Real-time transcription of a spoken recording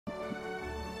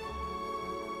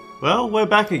Well, we're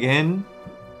back again.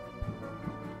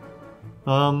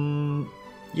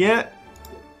 Yeah.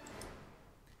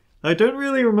 I don't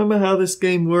really remember how this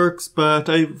game works, but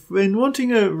I've been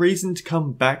wanting a reason to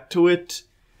come back to it.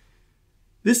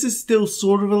 This is still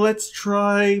sort of a let's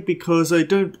try, because I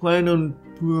don't plan on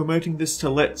promoting this to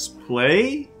let's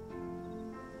play.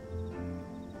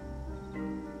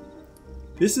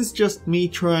 This is just me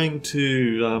trying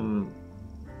to,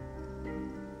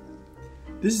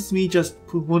 this is me just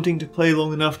wanting to play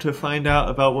long enough to find out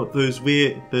about what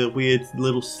the weird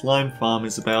little slime farm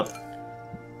is about.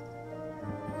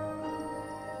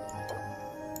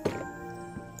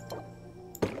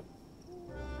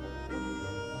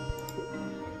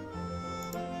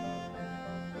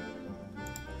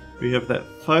 We have that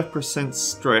 5%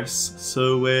 stress,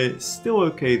 so we're still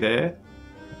okay there.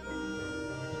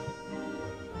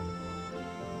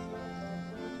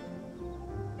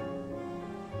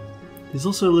 There's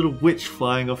also a little witch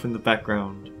flying off in the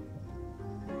background.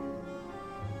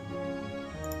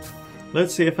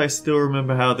 Let's see if I still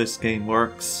remember how this game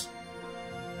works.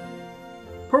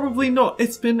 Probably not,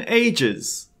 it's been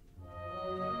ages.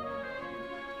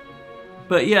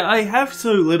 But yeah, I have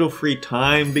so little free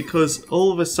time because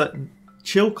all of a sudden...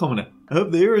 Chill commoner. I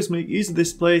hope the heroes make use of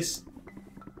this place.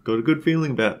 Got a good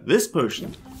feeling about this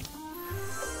potion.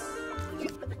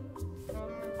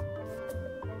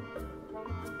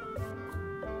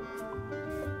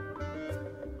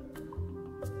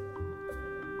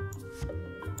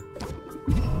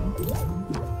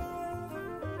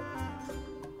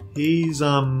 He's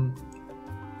going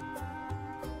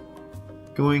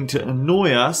to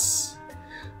annoy us,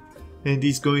 and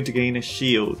he's going to gain a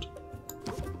shield.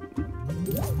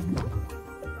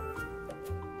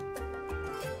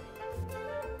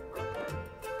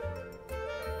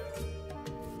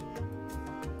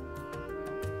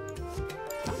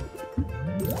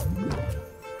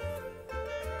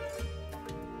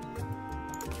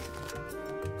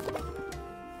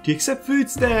 Do you accept food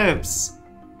stamps?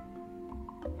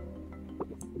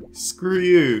 Screw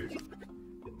you.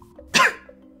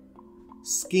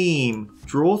 Scheme.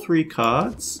 Draw 3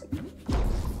 cards.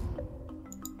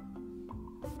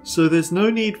 So there's no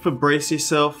need for brace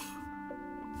yourself.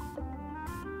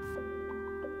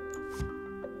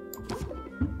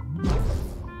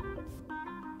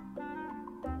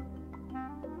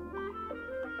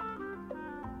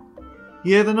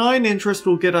 Yeah, the 9 interest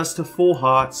will get us to 4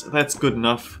 hearts. That's good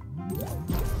enough.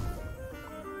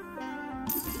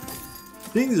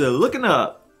 Things are looking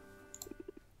up.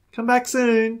 Come back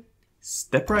soon.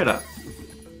 Step right up.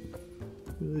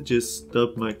 I just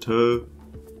stubbed my toe.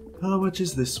 How much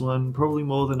is this one? Probably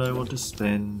more than I want to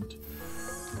spend.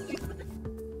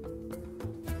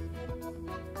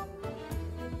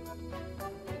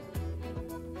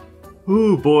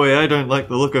 Ooh boy, I don't like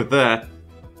the look of that.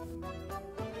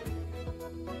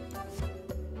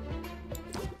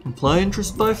 Apply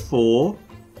interest by 4.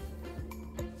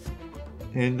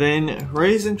 And then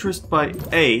raise interest by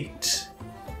 8.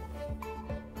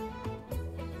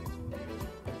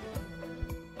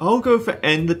 I'll go for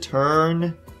end the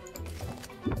turn.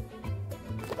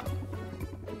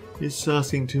 It's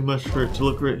asking too much for it to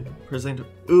look presentable.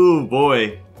 Ooh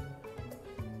boy.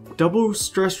 Double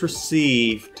stress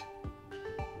received.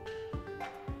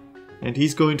 And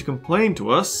he's going to complain to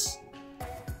us.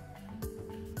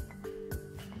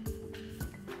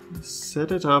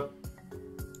 Set it up.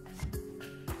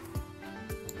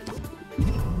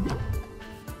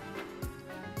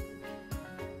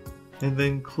 And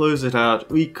then close it out.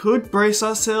 We could brace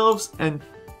ourselves, and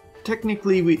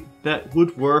technically that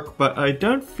would work, but I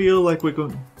don't feel like we're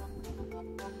going...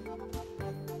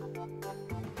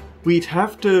 We'd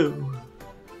have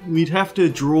to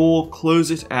draw,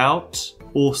 close it out,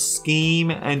 or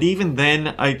scheme, and even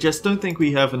then, I just don't think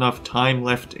we have enough time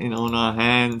left on our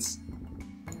hands.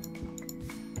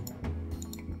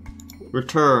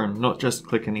 Return, not just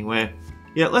click anywhere.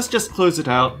 Yeah, let's just close it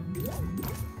out.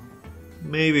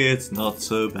 Maybe it's not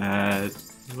so bad.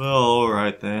 Well,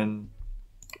 alright then.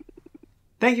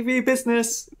 Thank you for your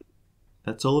business!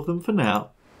 That's all of them for now.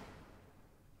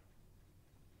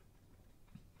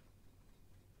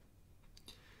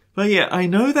 But yeah, I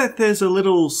know that there's a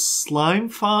little slime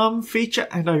farm feature,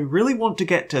 and I really want to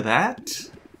get to that.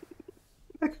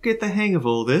 I could get the hang of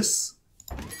all this.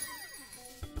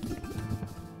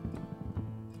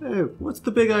 Oh, what's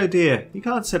the big idea? You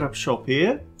can't set up shop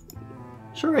here.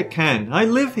 Sure I can. I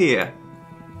live here.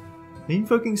 I'm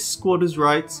invoking squatters'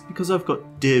 rights because I've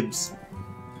got dibs.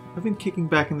 I've been kicking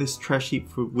back in this trash heap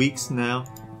for weeks now.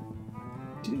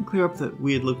 You didn't clear up that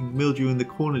weird looking mildew in the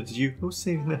corner, did you? I was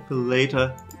saving that for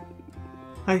later.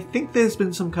 I think there's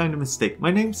been some kind of mistake. My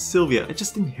name's Sylvia. I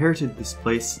just inherited this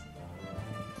place.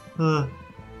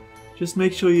 Just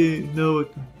make sure you know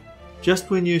it. Just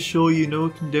when you're sure you know a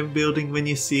condemned building when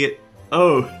you see it.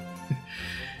 Oh.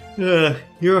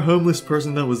 You're a homeless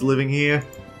person that was living here.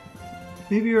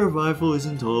 Maybe your revival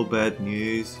isn't all bad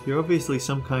news. You're obviously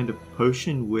some kind of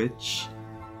potion witch.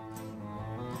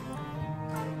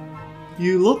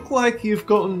 You look like you've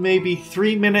gotten maybe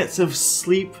 3 minutes of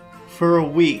sleep for a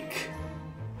week.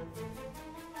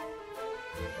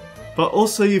 But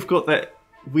also you've got that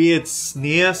weird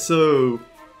sneer, so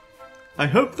I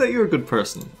hope that you're a good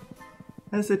person.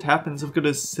 As it happens, I've got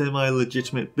a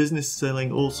semi-legitimate business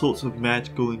selling all sorts of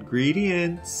magical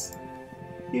ingredients.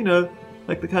 You know,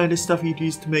 like the kind of stuff you'd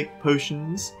use to make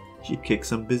potions. She'd kick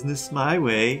some business my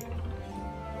way.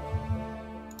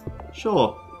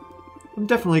 Sure, I'm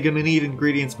definitely gonna need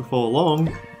ingredients before long.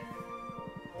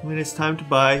 When it's time to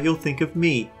buy, you'll think of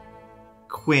me.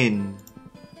 Quinn.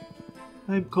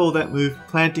 I'd call that move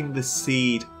planting the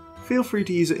seed. Feel free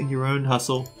to use it in your own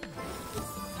hustle.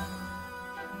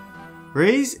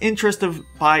 Raise interest of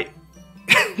by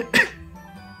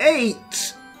 8!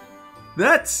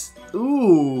 That's...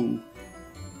 ooh.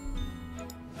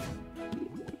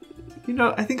 You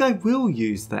know, I think I will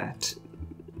use that.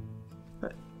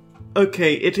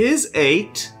 Okay, it is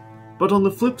 8, but on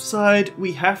the flip side,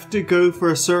 we have to go for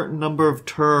a certain number of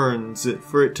turns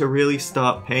for it to really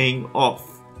start paying off.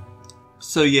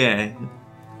 So yeah.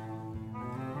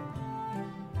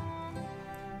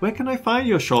 Where can I find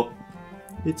your shop?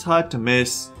 It's hard to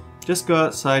miss. Just go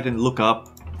outside and look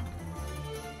up.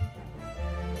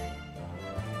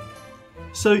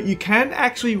 So you can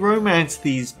actually romance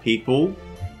these people,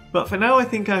 but for now I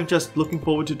think I'm just looking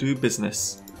forward to do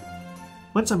business.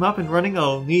 Once I'm up and running,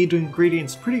 I'll need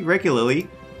ingredients pretty regularly.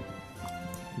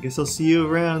 I guess I'll see you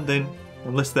around then,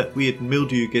 unless that weird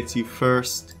mildew gets you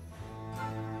first.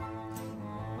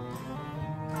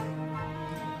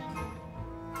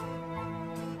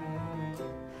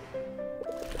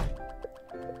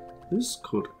 This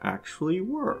could actually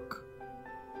work.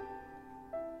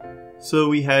 So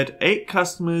we had 8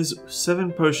 customers,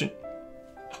 7 potion...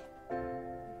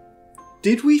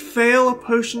 Did we fail a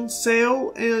potion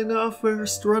sale in our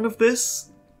first run of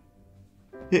this?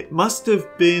 It must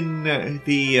have been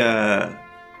the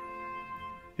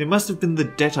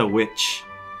debtor witch.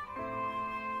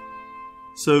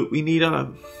 So we need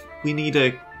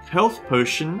a health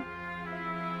potion,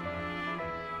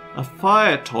 a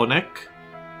fire tonic,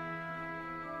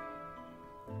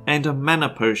 and a mana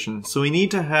potion. So we need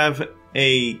to have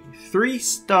a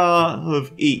 3-star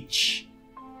of each.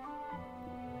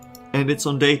 And it's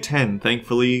on day 10,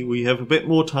 thankfully. We have a bit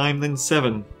more time than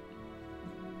 7.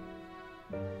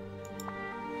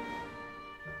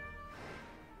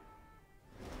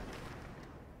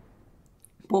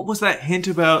 What was that hint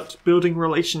about building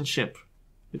relationship?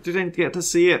 I didn't get to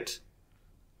see it.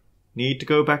 Need to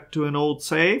go back to an old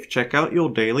save? Check out your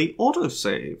daily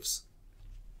autosaves.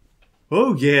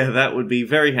 Oh yeah, that would be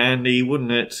very handy,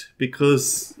 wouldn't it?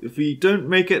 Because if we don't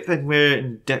make it, then we're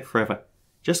in debt forever.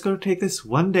 Just gotta take this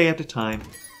one day at a time.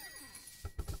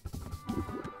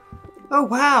 Oh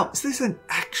wow, is this an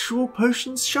actual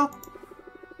potions shop?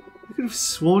 I could have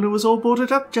sworn it was all boarded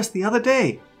up just the other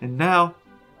day. And now,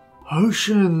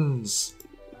 potions!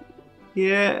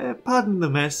 Yeah, pardon the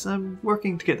mess, I'm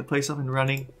working to get the place up and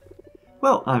running.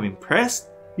 Well, I'm impressed.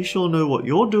 You sure know what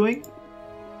you're doing.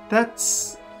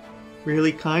 That's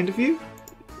really kind of you.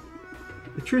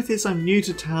 The truth is I'm new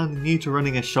to town and new to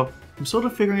running a shop. I'm sort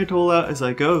of figuring it all out as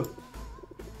I go.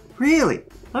 Really?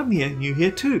 I'm new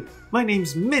here too. My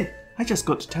name's Mint. I just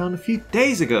got to town a few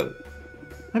days ago.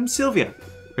 I'm Sylvia,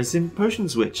 resident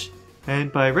potions witch.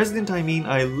 And by resident I mean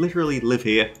I literally live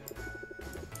here.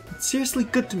 It's seriously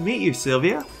good to meet you,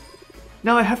 Sylvia.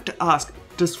 Now I have to ask,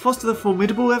 does Foster the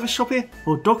Formidable ever shop here?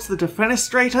 Or Dox the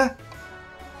Defenestrator?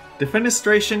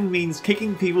 Defenestration means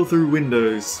kicking people through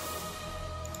windows.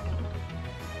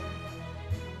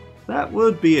 That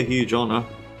would be a huge honour.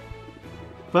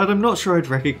 But I'm not sure I'd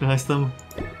recognise them.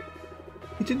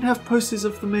 You didn't have posters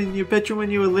of them in your bedroom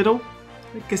when you were little?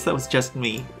 I guess that was just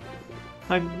me.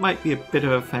 I might be a bit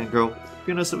of a fangirl.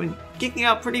 You know something? Geeking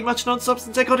out pretty much non-stop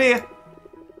since I got here.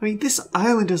 I mean, this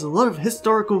island has a lot of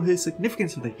historical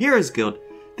significance for the Heroes Guild.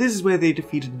 This is where they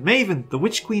defeated Maven, the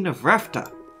Witch Queen of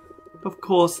Rafta. Of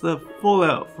course, the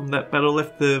fallout from that battle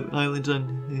left the island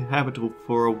uninhabitable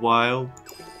for a while.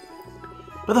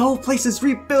 But the whole place is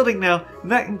rebuilding now,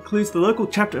 and that includes the local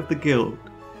chapter of the guild.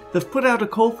 They've put out a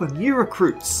call for new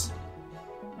recruits.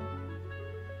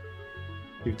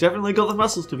 You've definitely got the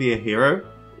muscles to be a hero.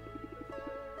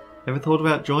 Ever thought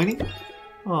about joining?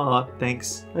 Aw,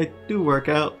 thanks. I do work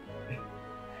out.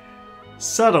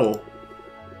 Subtle.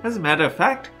 As a matter of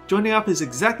fact, joining up is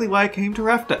exactly why I came to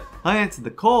Rafter. I answered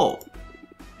the call.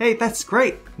 Hey, that's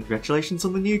great. Congratulations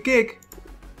on the new gig.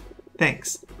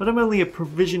 Thanks, but I'm only a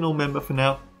provisional member for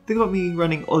now. Think about me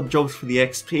running odd jobs for the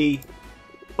XP.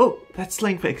 Oh, that's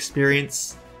slang for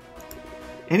experience.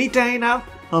 Any day now,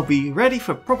 I'll be ready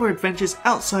for proper adventures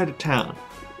outside of town.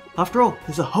 After all,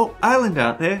 there's a whole island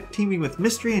out there teeming with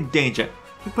mystery and danger.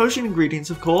 With potion ingredients,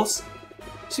 of course.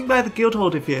 Swing by the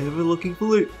Guildhall if you're ever looking for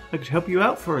loot. I could help you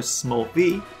out for a small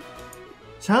fee.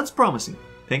 Sounds promising.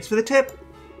 Thanks for the tip.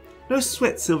 No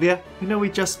sweat, Sylvia. I know we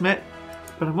just met,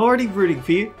 but I'm already rooting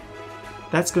for you.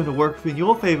 That's going to work in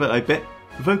your favour, I bet.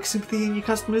 Evoke sympathy in your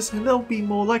customers and they'll be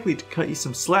more likely to cut you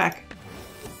some slack.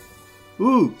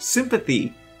 Ooh,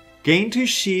 sympathy. Gain to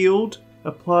shield.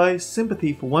 Apply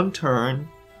sympathy for 1 turn.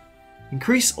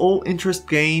 Increase all interest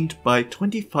gained by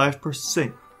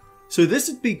 25%. So this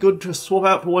would be good to swap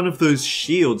out for one of those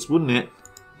shields, wouldn't it?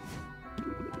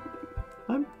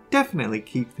 I'm definitely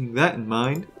keeping that in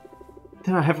mind.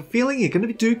 Then I have a feeling you're going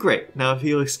to do great. Now if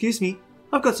you'll excuse me,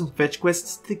 I've got some fetch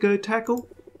quests to go tackle.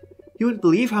 You wouldn't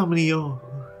believe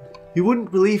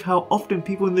how often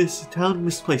people in this town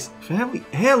misplace family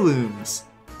heirlooms.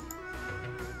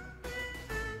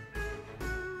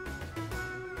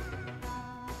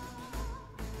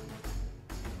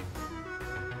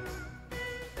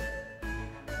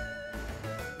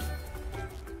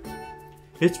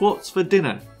 It's what's for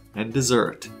dinner and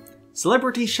dessert.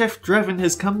 Celebrity chef Drevin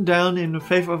has come down in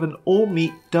favour of an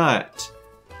all-meat diet,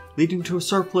 leading to a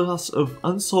surplus of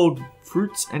unsold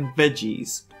fruits and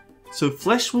veggies. So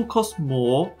flesh will cost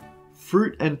more,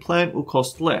 fruit and plant will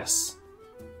cost less.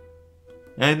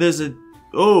 And there's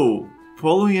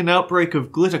following an outbreak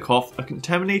of Glittercough, a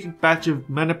contaminated batch of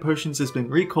mana potions has been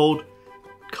recalled,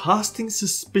 casting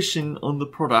suspicion on the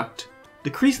product.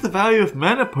 Decrease the value of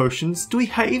mana potions? Do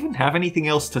we even have anything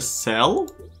else to sell?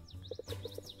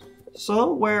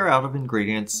 So we're out of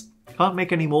ingredients. Can't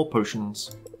make any more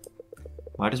potions.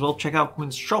 Might as well check out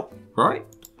Quinn's shop, right?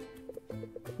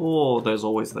 Or there's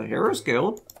always the Heroes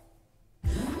Guild.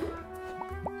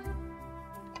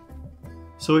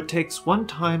 So it takes 1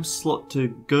 time slot to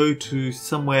go to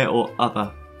somewhere or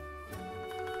other.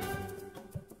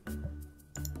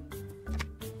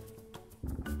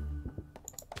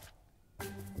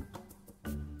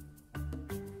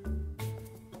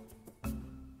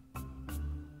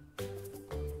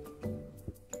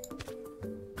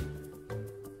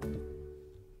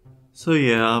 So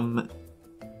yeah,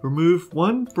 remove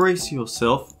 1 brace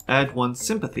yourself, add 1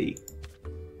 sympathy.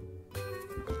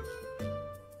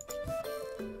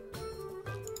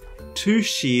 Two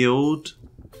shield,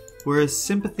 whereas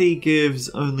sympathy gives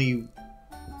only...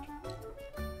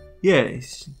 Yeah,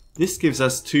 this gives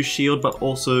us 2 shield but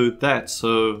also that,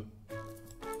 so...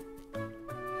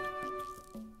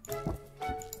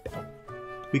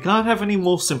 We can't have any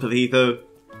more sympathy though.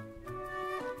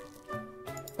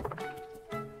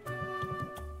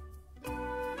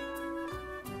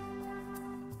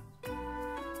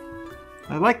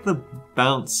 I like the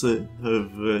bounce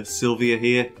of Sylvia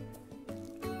here.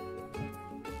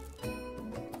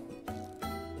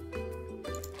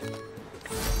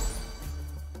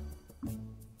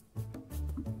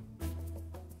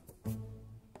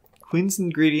 Quinn's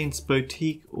Ingredients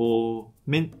Boutique or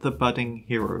Mint the Budding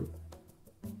Hero.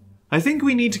 I think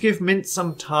we need to give Mint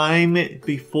some time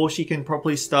before she can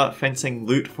properly start fencing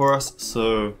loot for us,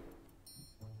 so...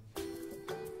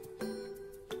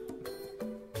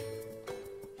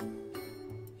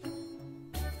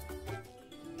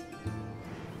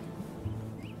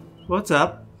 What's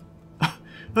up?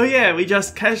 Oh yeah, we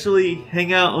just casually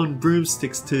hang out on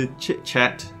broomsticks to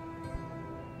chit-chat.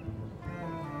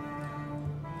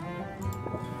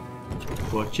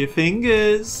 Watch your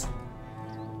fingers!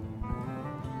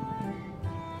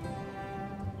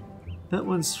 That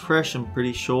one's fresh, I'm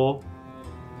pretty sure.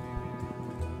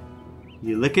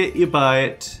 You lick it, you buy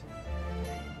it.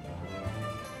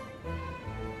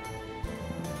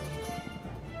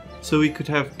 So we could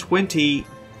have 20,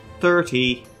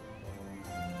 30...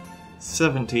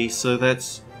 70, so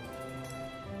that's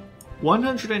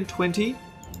 120.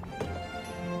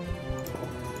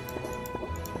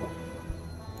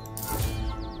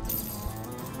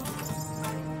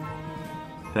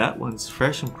 That one's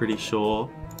fresh, I'm pretty sure.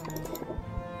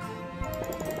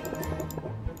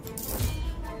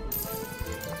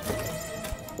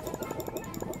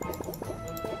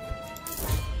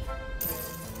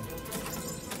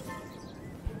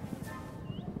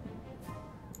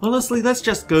 Honestly, let's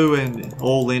just go and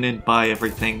all in and buy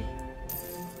everything.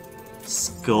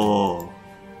 Score.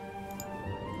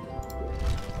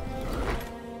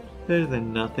 Better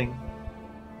than nothing.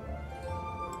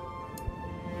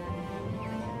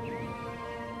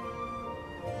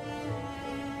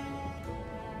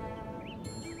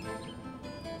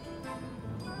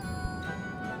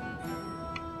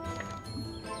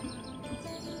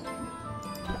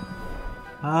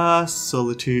 Ah,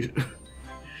 solitude.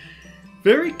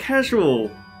 Very casual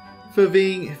for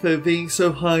being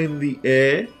so high in the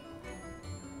air.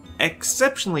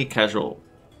 Exceptionally casual.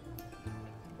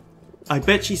 I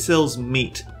bet she sells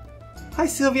meat. Hi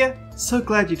Sylvia, so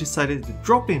glad you decided to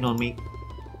drop in on me.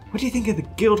 What do you think of the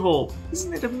guild hall?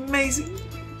 Isn't it amazing?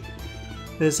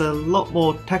 There's a lot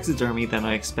more taxidermy than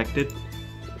I expected.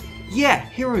 Yeah,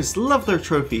 heroes love their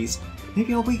trophies.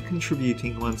 Maybe I'll be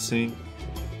contributing one soon.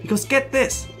 Because get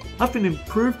this, I've been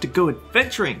improved to go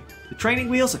adventuring. The training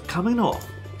wheels are coming off.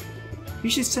 You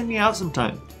should send me out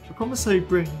sometime. I promise I'll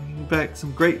bring back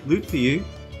some great loot for you.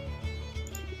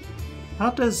 How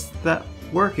does that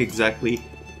work exactly?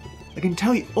 I can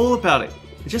tell you all about it.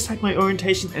 I just had my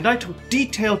orientation and I took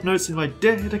detailed notes in my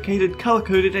dedicated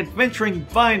color-coded adventuring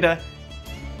binder.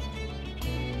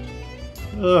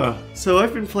 So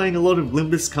I've been playing a lot of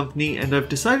Limbus Company and I've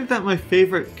decided that my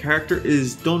favorite character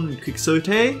is Don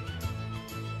Quixote,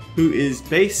 who is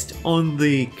based on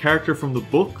the character from the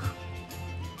book.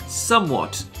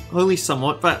 Somewhat. Only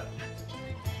somewhat, but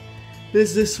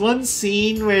there's this one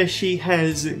scene where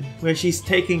she's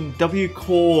taking W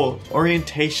Core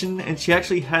orientation and she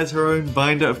actually has her own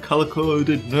binder of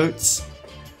color-coded notes.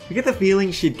 I get the feeling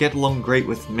she'd get along great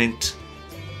with Mint.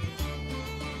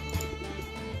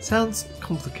 Sounds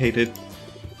complicated.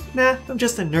 Nah, I'm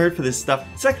just a nerd for this stuff.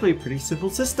 It's actually a pretty simple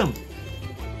system.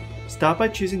 Start by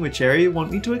choosing which area you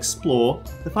want me to explore.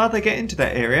 The farther I get into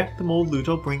that area, the more loot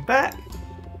I'll bring back.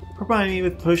 Providing me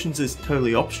with potions is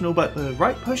totally optional, but the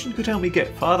right potion could help me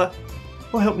get farther,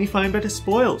 or help me find better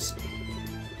spoils.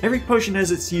 Every potion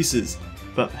has its uses,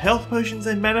 but health potions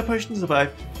and mana potions are by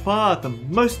far the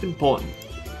most important.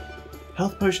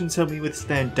 Health potions help me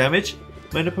withstand damage,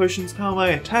 mana potions power my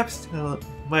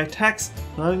attacks,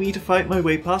 allowing me to fight my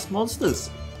way past monsters.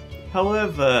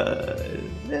 However,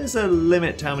 there's a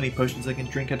limit to how many potions I can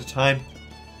drink at a time.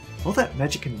 All that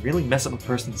magic can really mess up a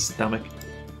person's stomach.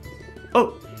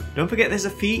 Oh, don't forget there's a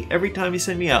fee every time you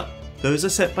send me out. Those are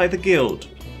set by the guild.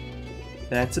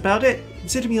 That's about it.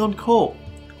 Consider me on call.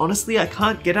 Honestly, I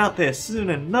can't get out there soon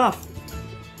enough.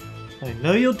 I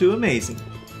know you'll do amazing.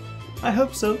 I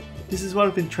hope so. This is what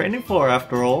I've been training for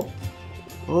after all.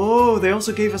 Oh, they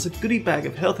also gave us a goodie bag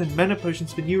of health and mana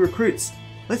potions for new recruits.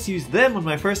 Let's use them on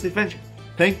my first adventure.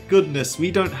 Thank goodness we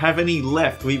don't have any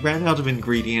left. We ran out of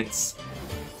ingredients.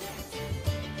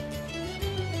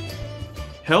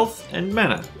 Health and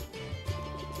mana.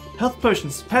 Health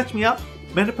potions to patch me up,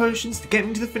 mana potions to get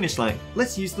me to the finish line.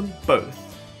 Let's use them both.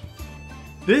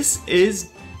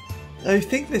 I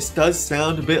think this does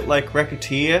sound a bit like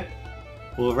Racketeer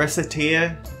or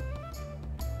Reciteer.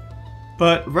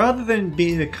 But rather than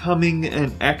becoming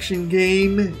an action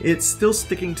game, it's still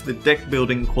sticking to the deck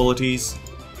building qualities.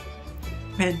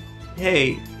 And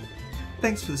hey,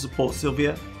 thanks for the support,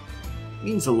 Sylvia. It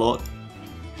means a lot.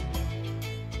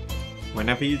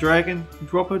 Whenever you dragon,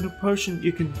 drop in a potion,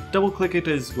 you can double click it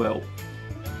as well.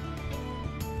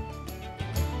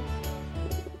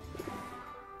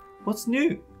 What's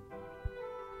new?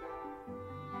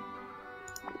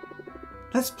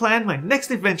 Let's plan my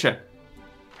next adventure!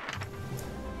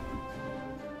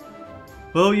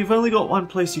 Well, you've only got one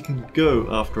place you can go,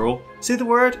 after all. Say the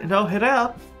word and I'll head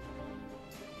out.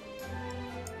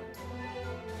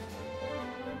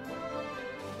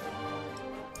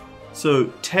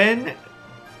 So, 10...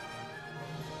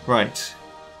 Right.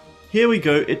 Here we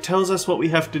go, it tells us what we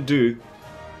have to do.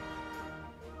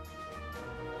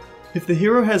 If the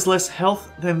hero has less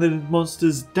health than the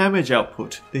monster's damage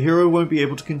output, the hero won't be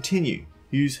able to continue.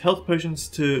 Use health potions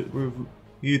to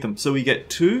review them. So we get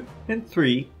 2 and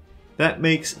 3. That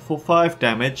makes for 5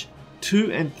 damage.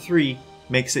 2 and 3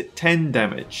 makes it 10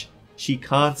 damage. She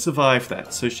can't survive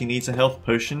that, so she needs a health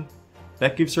potion.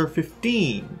 That gives her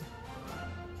 15.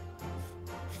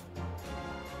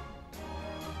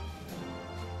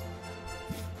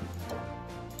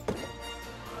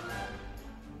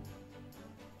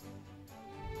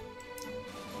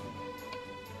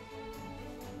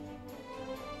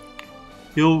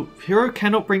 Your hero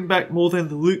cannot bring back more than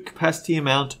the loot capacity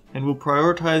amount and will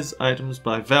prioritize items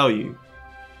by value.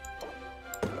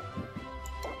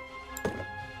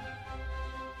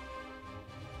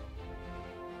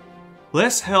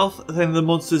 Less health than the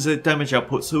monster's damage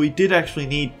output, so we did actually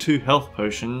need 2 health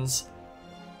potions.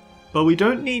 But we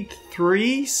don't need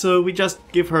 3, so we just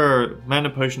give her mana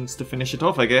potions to finish it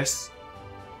off, I guess.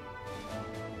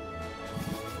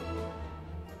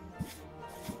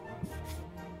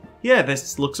 Yeah,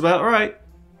 this looks about right.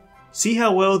 See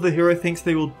how well the hero thinks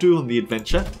they will do on the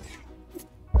adventure.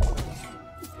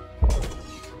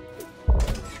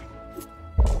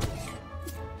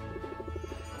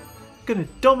 Gonna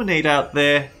dominate out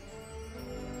there.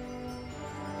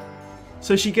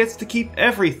 So she gets to keep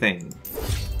everything.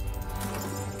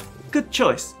 Good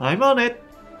choice. I'm on it.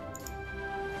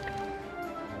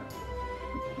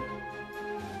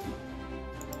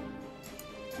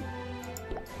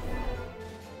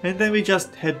 And then we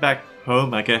just head back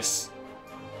home, I guess.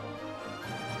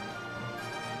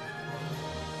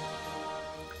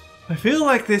 I feel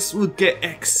like this would get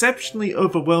exceptionally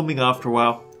overwhelming after a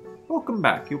while. Welcome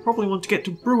back. You'll probably want to get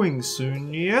to brewing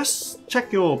soon, yes?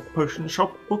 Check your potion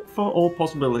shop book for all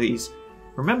possibilities.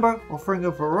 Remember, offering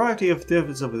a variety of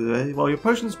flavors over there while your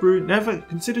potions brew, never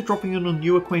consider dropping in on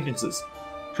new acquaintances.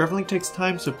 Traveling takes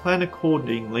time, so plan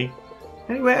accordingly.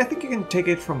 Anyway, I think you can take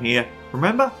it from here.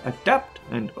 Remember, adapt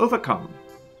and overcome.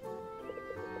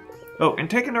 Oh, and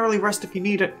take an early rest if you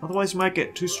need it, otherwise you might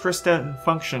get too stressed out and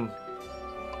function.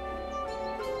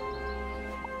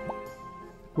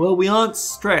 Well, we aren't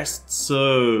stressed,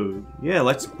 so yeah,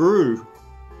 let's brew.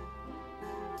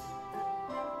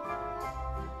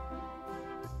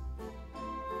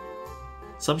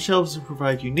 Some shelves will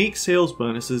provide unique sales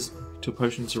bonuses to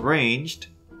potions arranged.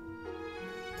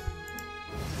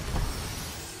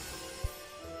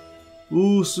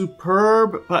 Ooh,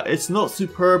 superb, but it's not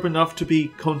superb enough to be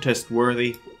contest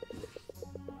worthy.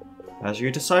 As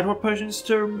you decide what potions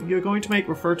you're going to make,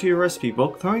 refer to your recipe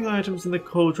book. Throwing items in the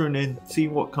cauldron and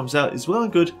seeing what comes out is well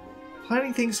and good.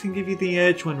 Planning things can give you the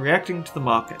edge when reacting to the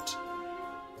market.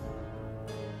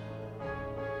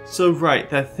 So right,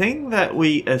 the thing that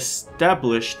we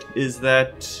established is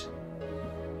that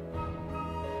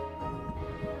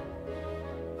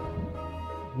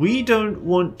we don't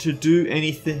want to do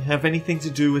have anything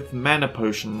to do with mana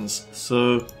potions,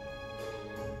 so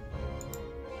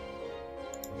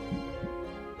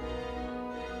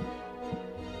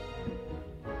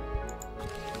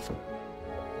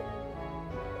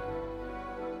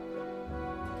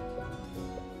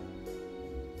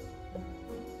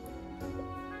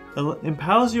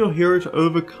empowers your hero to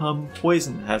overcome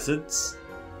poison hazards.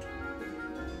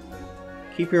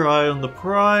 Keep your eye on the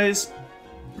prize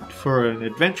for an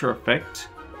adventure effect.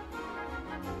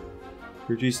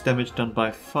 Reduce damage done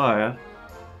by fire.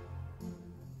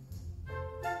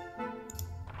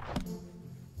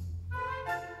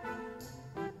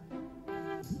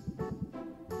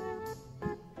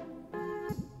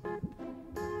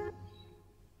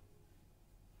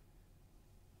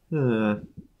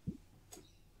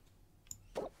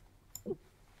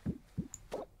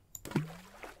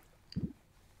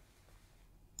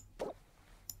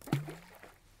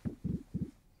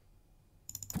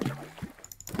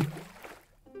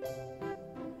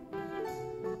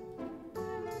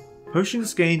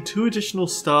 Potions gain 2 additional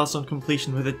stars on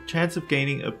completion with a chance of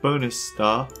gaining a bonus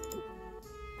star.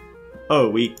 Oh,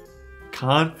 we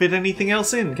can't fit anything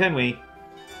else in, can we?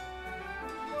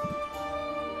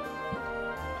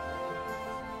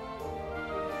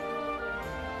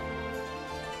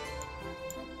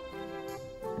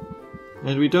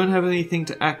 And we don't have anything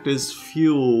to act as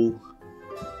fuel.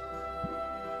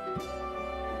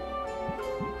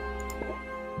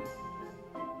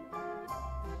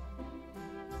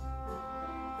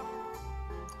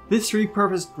 This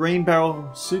repurposed grain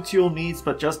barrel suits your needs,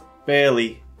 but just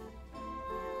barely.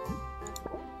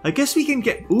 I guess we can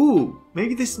get... Ooh!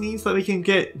 Maybe this means that we can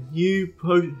get new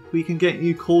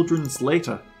cauldrons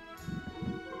later.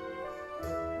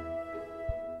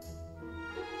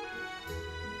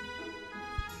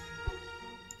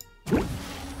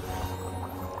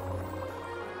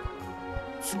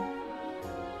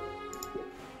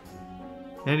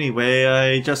 Anyway,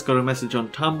 I just got a message on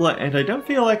Tumblr, and I don't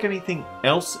feel like anything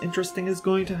else interesting is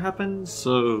going to happen,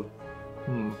 so...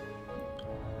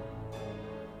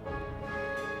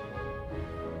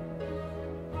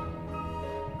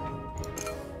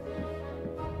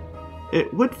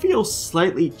 It would feel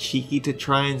slightly cheeky to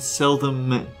try and sell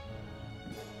them...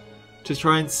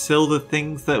 the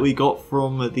things that we got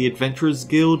from the Adventurers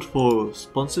Guild for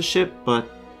sponsorship, but...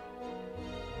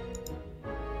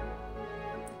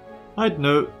 I'd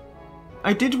note,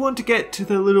 I did want to get to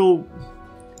the little...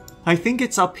 I think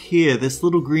it's up here, this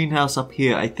little greenhouse up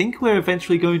here. I think we're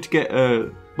eventually going to get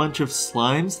a bunch of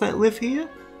slimes that live here.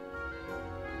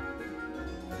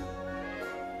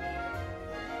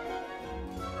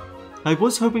 I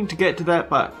was hoping to get to that,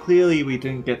 but clearly we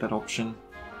didn't get that option.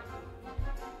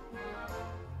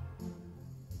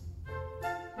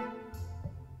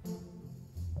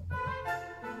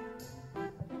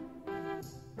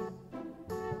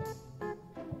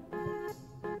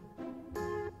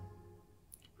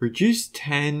 Reduce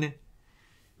 10.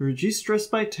 Reduce stress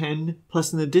by 10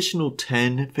 plus an additional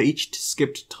 10 for each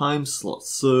skipped time slot.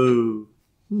 So,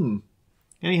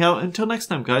 Anyhow, until next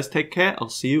time, guys, take care. I'll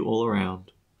see you all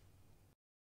around.